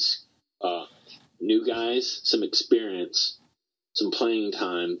these new guys some experience, some playing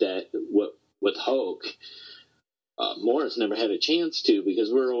time that with Hoke, Morris never had a chance to because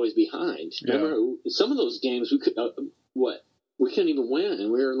we're always behind. Yeah. Remember, some of those games we couldn't even win,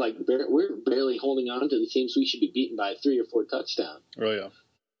 and we were barely holding on to the teams we should be beaten by 3 or 4 touchdowns. Oh, yeah.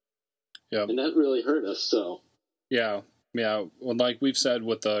 Yeah. And that really hurt us, so. Yeah. Yeah. Well, like we've said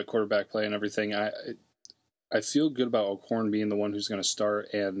with the quarterback play and everything, I feel good about O'Korn being the one who's going to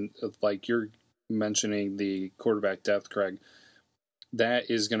start. And like you're mentioning the quarterback depth, Craig, that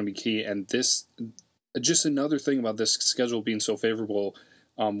is going to be key. And this, just another thing about this schedule being so favorable,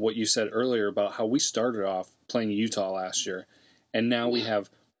 what you said earlier about how we started off playing Utah last year, and now we have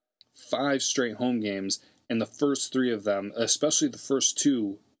 5 straight home games, and the first 3 of them, especially the first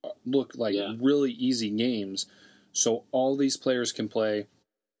 2, look like really easy games. So all these players can play.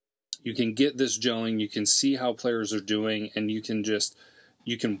 You can get this gelling. You can see how players are doing, and you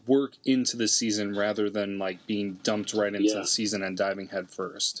can work into the season rather than like being dumped right into the season and diving head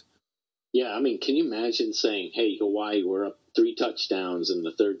first. Yeah, I mean, can you imagine saying, hey, Hawaii, we're up 3 touchdowns in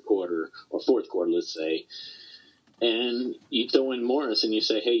the 3rd quarter or 4th quarter, let's say, and you throw in Morris and you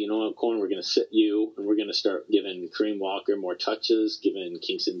say, hey, you know what, Corn, we're going to sit you, and we're going to start giving Kareem Walker more touches, giving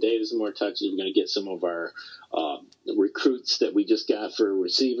Kingston Davis more touches. We're going to get some of our recruits that we just got for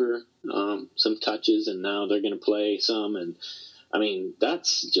receiver some touches, and now they're going to play some. And, I mean,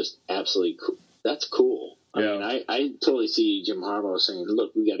 that's just absolutely cool. That's cool. I mean, I totally see Jim Harbaugh saying,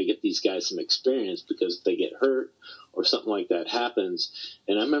 look, we got to get these guys some experience because if they get hurt or something like that happens.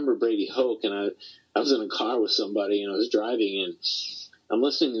 And I remember Brady Hoke, and I was in a car with somebody, and I was driving, and I'm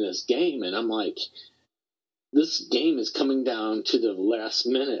listening to this game, and I'm like, this game is coming down to the last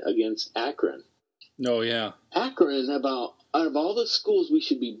minute against Akron. Oh, yeah. Akron, out of all the schools we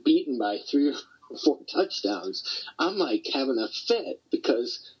should be beaten by 3 or 4 touchdowns, I'm like having a fit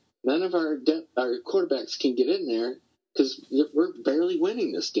because none of our quarterbacks can get in there because we're barely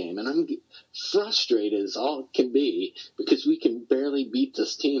winning this game. And I'm frustrated as all can be because we can barely beat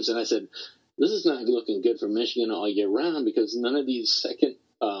these teams. And I said, this is not looking good for Michigan all year round because none of these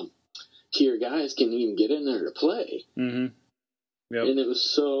second-tier guys can even get in there to play. Mm-hmm. Yep. And it was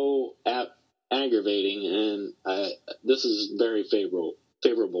so aggravating, and this is very favorable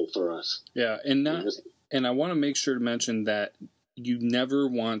for us. Yeah, and I want to make sure to mention that you never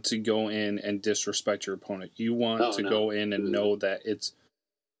want to go in and disrespect your opponent. You want to go in and know that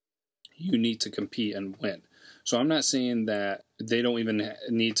you need to compete and win. So I'm not saying that they don't even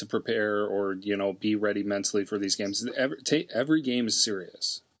need to prepare or be ready mentally for these games. Every game is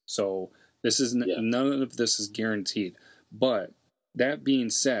serious. So this is none of this is guaranteed. But that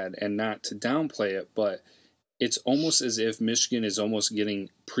being said, and not to downplay it, but it's almost as if Michigan is almost getting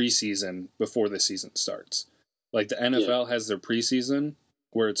preseason before the season starts. Like the NFL has their preseason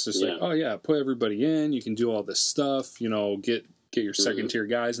where it's just like, oh yeah, put everybody in. You can do all this stuff. Get your second tier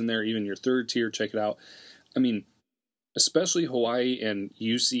guys in there, even your third tier. Check it out. I mean, especially Hawaii and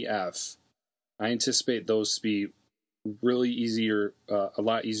UCF, I anticipate those to be really easier, a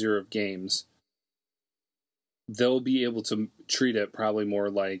lot easier of games they'll be able to treat it probably more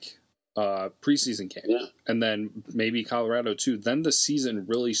like preseason game. Yeah. And then maybe Colorado too. Then the season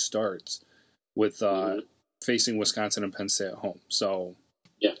really starts with facing Wisconsin and Penn State at home. So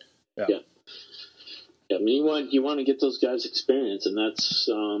yeah. I mean, you want to get those guys experience, and that's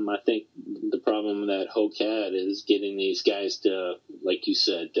I think the problem that Hoke had is getting these guys to, like you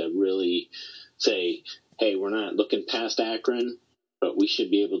said, to really say, hey, we're not looking past Akron, but we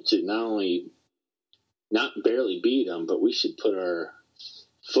should be able to not barely beat them, but we should put our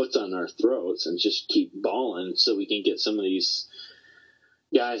foot on our throats and just keep balling so we can get some of these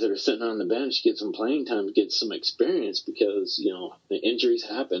guys that are sitting on the bench get some playing time, get some experience, because the injuries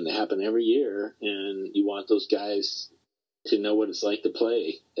happen. They happen every year, and you want those guys to know what it's like to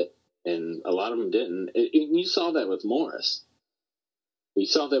play. And a lot of them didn't. You saw that with Morris. You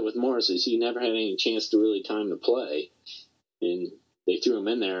saw that with Morris is he never had any chance to really time to play, and they threw him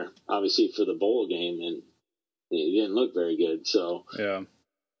in there obviously for the bowl game, and he didn't look very good. So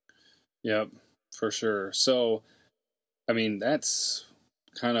yeah, for sure. So I mean, that's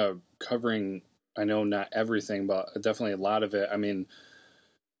kind of covering, I know not everything, but definitely a lot of it. I mean,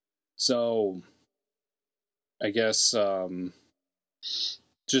 so I guess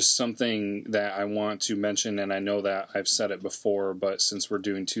just something that I want to mention, and I know that I've said it before, but since we're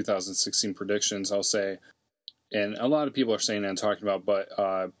doing 2016 predictions, I'll say, and a lot of people are saying and talking about,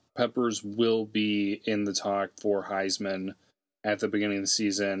 but Peppers will be in the talk for Heisman at the beginning of the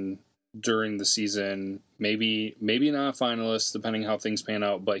season, during the season, maybe not a finalist, depending how things pan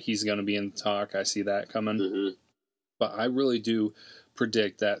out, but he's going to be in the talk. I see that coming. Mm-hmm. But I really do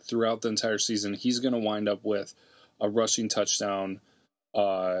predict that throughout the entire season, he's going to wind up with a rushing touchdown,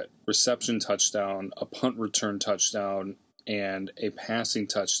 reception touchdown, a punt return touchdown, and a passing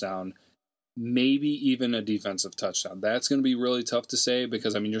touchdown, maybe even a defensive touchdown. That's going to be really tough to say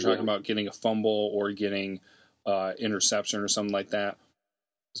because, I mean, you're talking about getting a fumble or getting interception or something like that.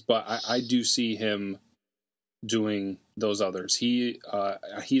 But I do see him doing those others. He's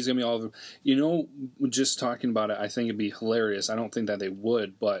gonna be all of them. Just talking about it, I think it'd be hilarious. I don't think that they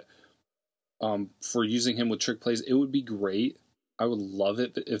would, but for using him with trick plays, it would be great. I would love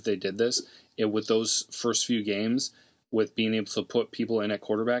it if they did this. With those first few games, with being able to put people in at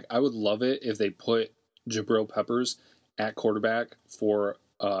quarterback, I would love it if they put Jabril Peppers at quarterback for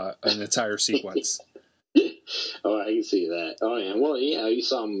an entire sequence. Oh, I can see that. Oh, yeah. Well, yeah, you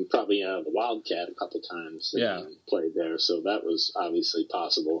saw him probably the Wildcat a couple times. Yeah. Played there, so that was obviously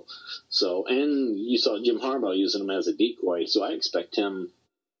possible. So, and you saw Jim Harbaugh using him as a decoy, so I expect him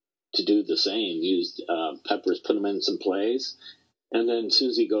to do the same. Use Peppers, put him in some plays, and then as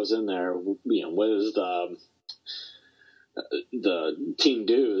soon as he goes in there, what does the team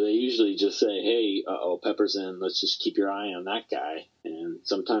do? They usually just say, hey, Pepper's in, let's just keep your eye on that guy. And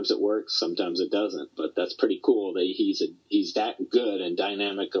sometimes it works, sometimes it doesn't. But that's pretty cool that he's that good and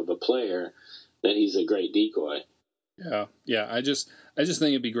dynamic of a player that he's a great decoy. Yeah. I just think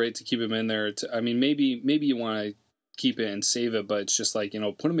it'd be great to keep him in there. Maybe you want to keep it and save it, but it's just like,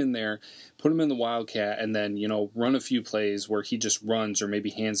 put him in there, put him in the Wildcat, and then, run a few plays where he just runs or maybe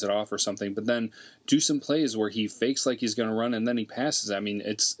hands it off or something, but then do some plays where he fakes like he's going to run and then he passes. I mean,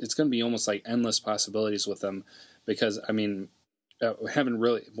 it's going to be almost like endless possibilities with him because, I mean, haven't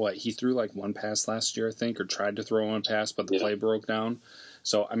really, he threw like one pass last year, I think, or tried to throw one pass, but the play broke down.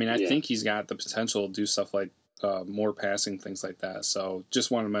 So, I mean, I think he's got the potential to do stuff like more passing, things like that. So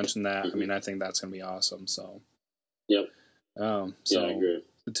just want to mention that. I mean, I think that's going to be awesome. So. Yep. So, I agree.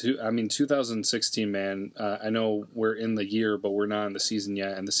 2016, man, I know we're in the year, but we're not in the season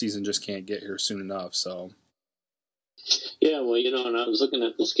yet, and the season just can't get here soon enough, so. Yeah, well, and I was looking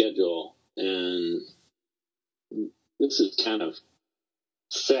at the schedule, and this is kind of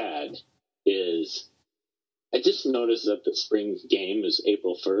sad, is I just noticed that the spring game is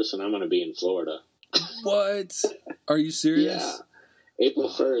April 1st, and I'm going to be in Florida. What? Are you serious? Yeah. April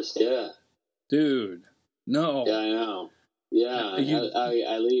 1st, yeah. Dude. No. Yeah, I know. Yeah,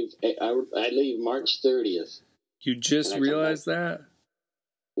 I leave. I leave March 30th. You just realized that?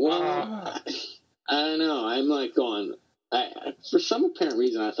 Well, I don't know. I'm like going. For some apparent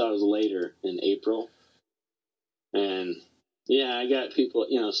reason, I thought it was later in April. And yeah, I got people,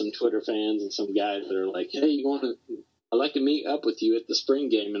 some Twitter fans and some guys that are like, "Hey, I'd like to meet up with you at the spring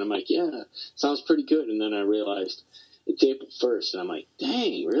game." And I'm like, "Yeah, sounds pretty good." And then I realized it's April 1st, and I'm like,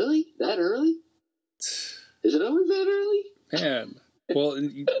 "Dang, really? That early? Is it always that early?" Man, well,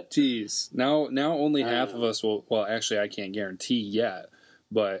 geez. Now only half of us will. Well, actually, I can't guarantee yet,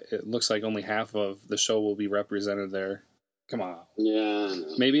 but it looks like only half of the show will be represented there. Come on. Yeah.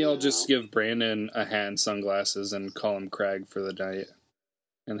 Maybe I'll just give Brandon a hat and sunglasses and call him Craig for the night,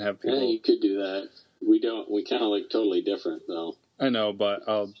 and have people. Yeah, you could do that. We don't. We kind of look totally different, though. I know, but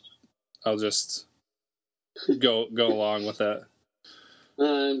I'll just go along with it.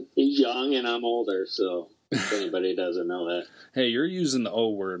 He's young and I'm older, so if anybody doesn't know that. Hey, you're using the O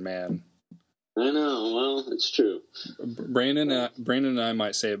word, man. I know. Well, it's true. Brandon and I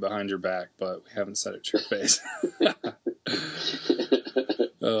might say it behind your back, but we haven't said it to your face.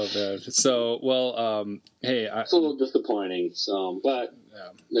 Oh man. So, well, hey, it's a little disappointing. So, but yeah.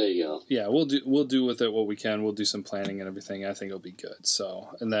 There you go. Yeah, we'll do with it what we can. We'll do some planning and everything. I think it'll be good. So,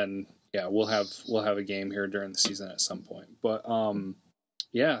 and then yeah, we'll have a game here during the season at some point. But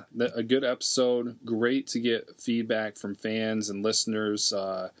yeah, a good episode. Great to get feedback from fans and listeners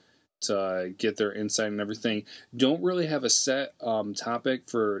to get their insight and everything. Don't really have a set topic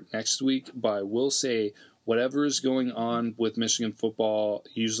for next week, but I will say whatever is going on with Michigan football,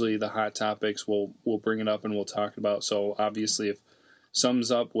 usually the hot topics we'll bring it up and we'll talk about. So obviously, if sums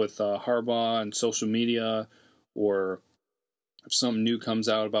up with Harbaugh and social media, or if something new comes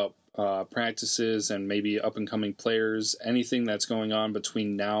out about practices and maybe up and coming players, anything that's going on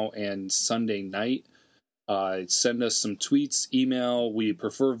between now and Sunday night, send us some tweets, email. We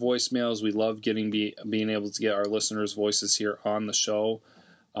prefer voicemails. We love being able to get our listeners' voices here on the show.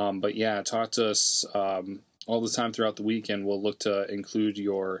 But yeah, talk to us all the time throughout the week, and we'll look to include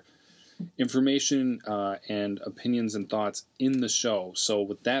your information and opinions and thoughts in the show. So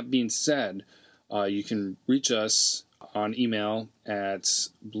with that being said, you can reach us on email at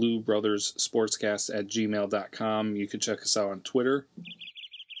bluebrothersportscast@gmail.com. You can check us out on Twitter.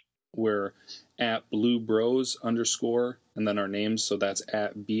 We're at bluebros_ and then our names. So that's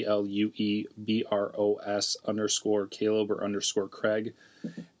at BLUEBROS_ Caleb or _Craig.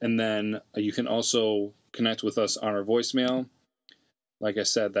 And then you can also connect with us on our voicemail. Like I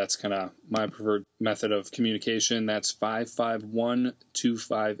said, that's kind of my preferred method of communication. That's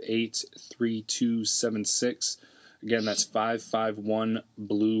 551-258-3276. Again, that's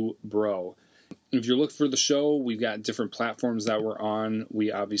 551-BLUE-BRO. If you're looking for the show, we've got different platforms that we're on.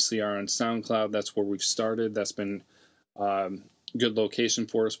 We obviously are on SoundCloud. That's where we've started. That's been a good location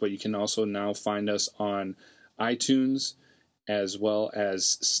for us. But you can also now find us on iTunes, as well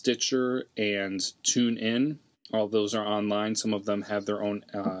as Stitcher and TuneIn. All of those are online. Some of them have their own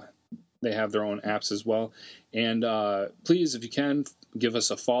apps as well. And please, if you can, give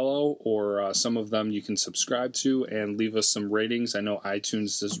us a follow, or some of them you can subscribe to and leave us some ratings. I know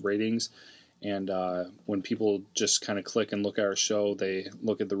iTunes does ratings, and when people just kind of click and look at our show, they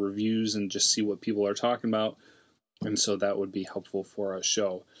look at the reviews and just see what people are talking about. And so that would be helpful for our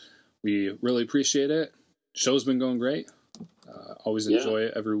show. We really appreciate it. Show's been going great. Always enjoy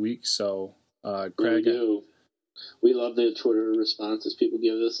it every week. So, Craig. We do. We love the Twitter responses people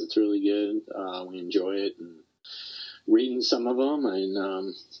give us. It's really good. We enjoy it, and reading some of them.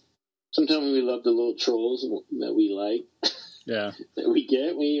 And sometimes we love the little trolls that we like. Yeah. That we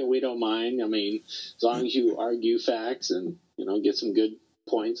get. We don't mind. I mean, as long as you argue facts and get some good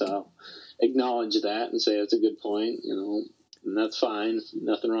points, I'll acknowledge that and say it's a good point. And that's fine.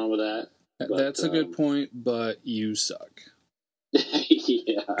 Nothing wrong with that. But, that's a good point, but you suck.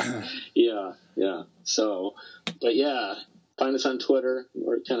 Yeah. So, but yeah, find us on Twitter.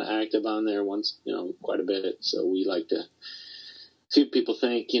 We're kind of active on there quite a bit. So we like to see what people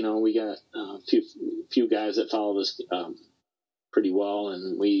think. We got a few guys that follow us pretty well,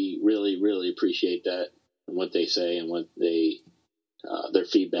 and we really, really appreciate that and what they say and what their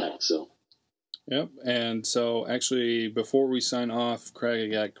feedback. So. Yep. And so, actually, before we sign off, Craig,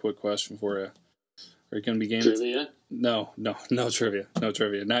 I got a quick question for you. Are you going to be gaming? Trivia? No trivia. No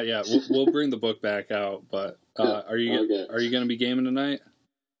trivia. Not yet. We'll bring the book back out. But are you going to be gaming tonight?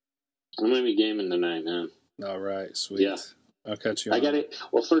 I'm going to be gaming tonight, man. All right, sweet. Yeah. I'll catch you.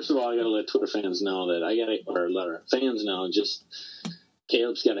 Well, first of all, I got to let Twitter fans know that let our fans know. Just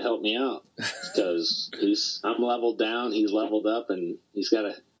Caleb's got to help me out because I'm leveled down, he's leveled up, and he's got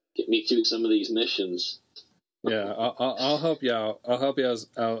to get me through some of these missions. Yeah, I'll help you out. I'll help you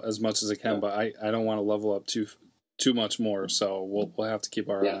out as much as I can, but I don't want to level up too much more. So we'll have to keep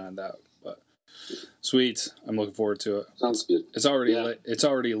our eye on that. But sweet, I'm looking forward to it. Sounds good. It's already late. It's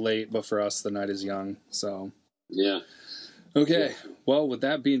already late, but for us, the night is young. So yeah. Okay. Yeah. Well, with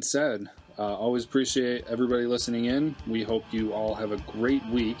that being said, always appreciate everybody listening in. We hope you all have a great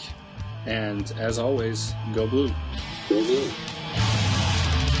week, and as always, go Blue. Go Blue.